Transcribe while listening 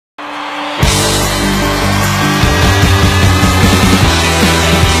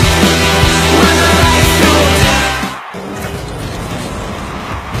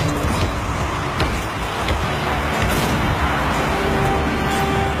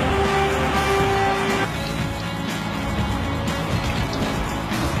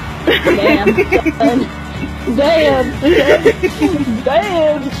Damn, son. Damn,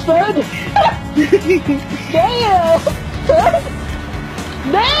 son. Damn, son.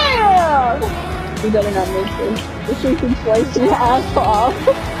 Damn! We better not miss this. This thing can slice your ass off.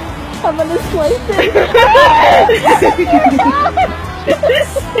 I'm gonna slice it.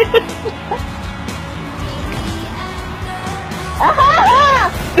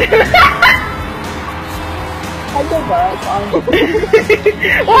 I give up on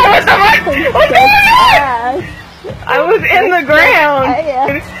What was the mic? What's going on? I was in the ground. I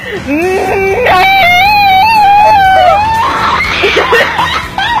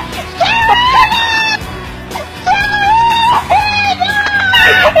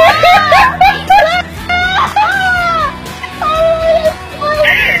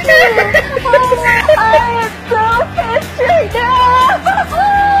am so pissed right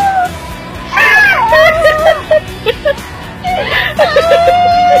now.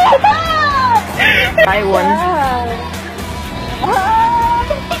 I won.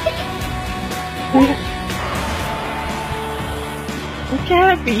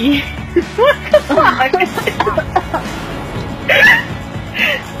 Gabby, what the fuck?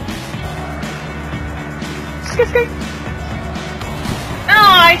 No,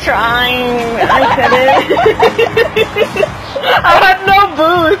 I tried. I said it. I had no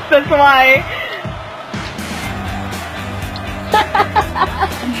boost, that's why.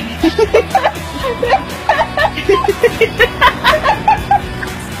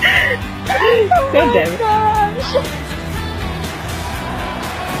 God damn it.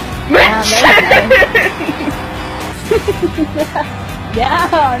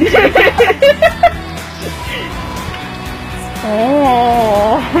 Down.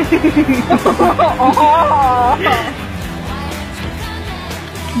 Oh.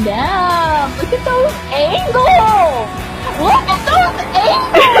 Damn, look at those angles! Look at those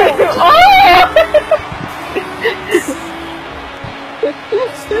angles!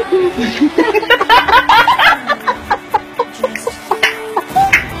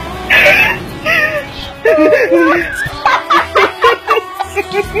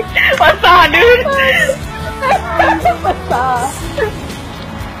 What's up, dude? What's up?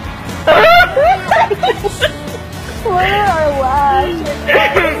 What are our laughs?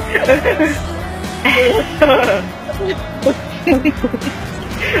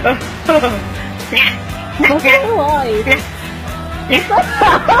 What's our life?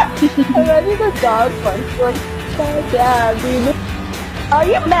 Imagine the dog punch like, oh damn, dude. Are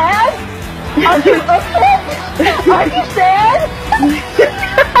you mad? Are you upset? Are you sad?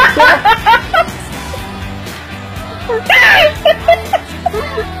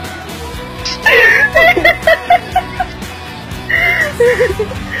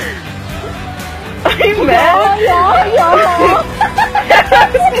 Are you mad?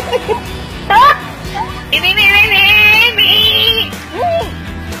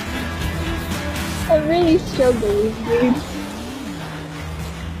 I'm really struggling, dude.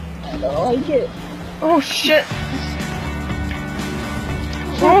 I don't like it. Oh shit.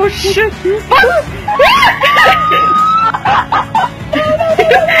 Oh shit.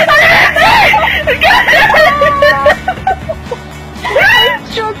 I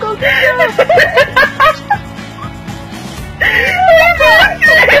struggled so.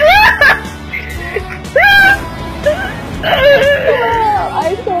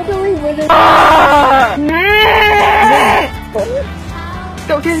 I totally wouldn't.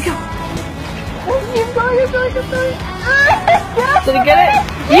 Go, get it, go. Keep going. Did you get it?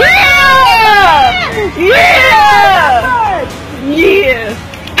 Yeah! Yeah!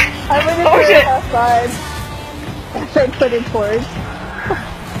 I'm gonna Oh, do shit. it outside. After I put it towards.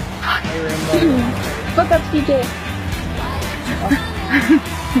 Fuck up, CJ.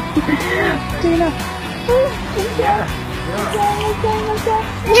 Tina. Yeah,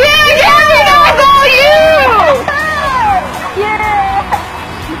 Gabby, that was all you! Yeah!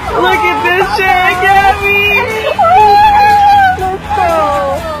 Look at this shit, Gabby! Let's go!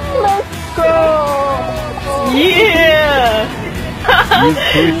 Let's go! Yeah! You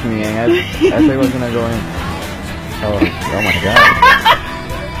pushed me and I thought it was gonna go in. Oh my god.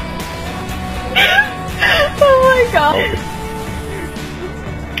 Oh my god.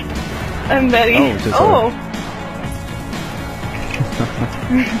 I'm Betty. Oh, just oh.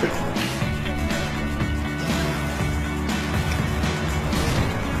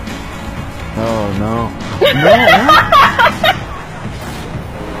 Oh no.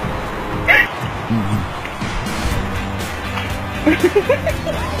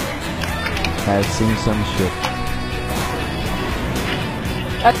 I've seen some shit.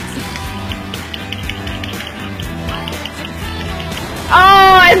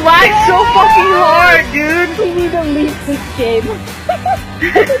 Oh, I guys lag so fucking hard, dude. We need to leave this game.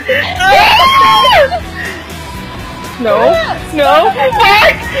 No, no,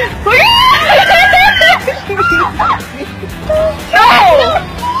 fuck! No!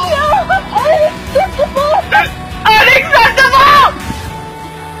 Unacceptable!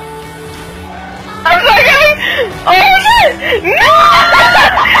 I'm sorry! Oh shit! No!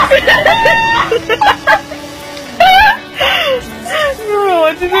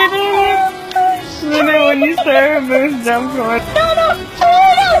 What did I do? When you start a boost jump forward. No!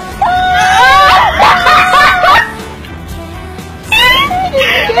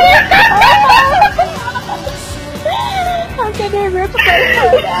 I'm gonna rip my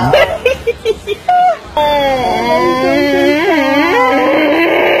foot out.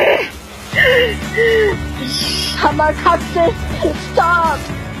 I'm gonna cut this. Stop.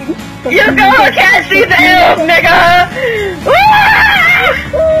 You're gonna catch these L's, nigga!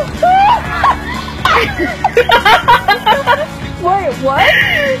 Wait, what?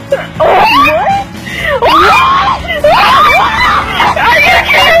 What? Are you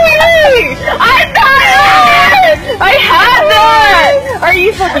kidding me? I thought it! I had that! Are you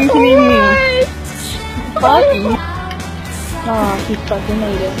fucking kidding me? Fucking. Oh, he fucking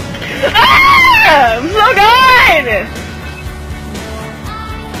made it. Ah! I'm so good!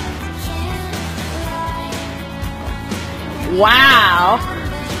 Wow.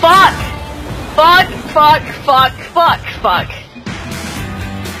 Fuck.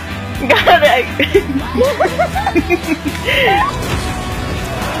 Got it.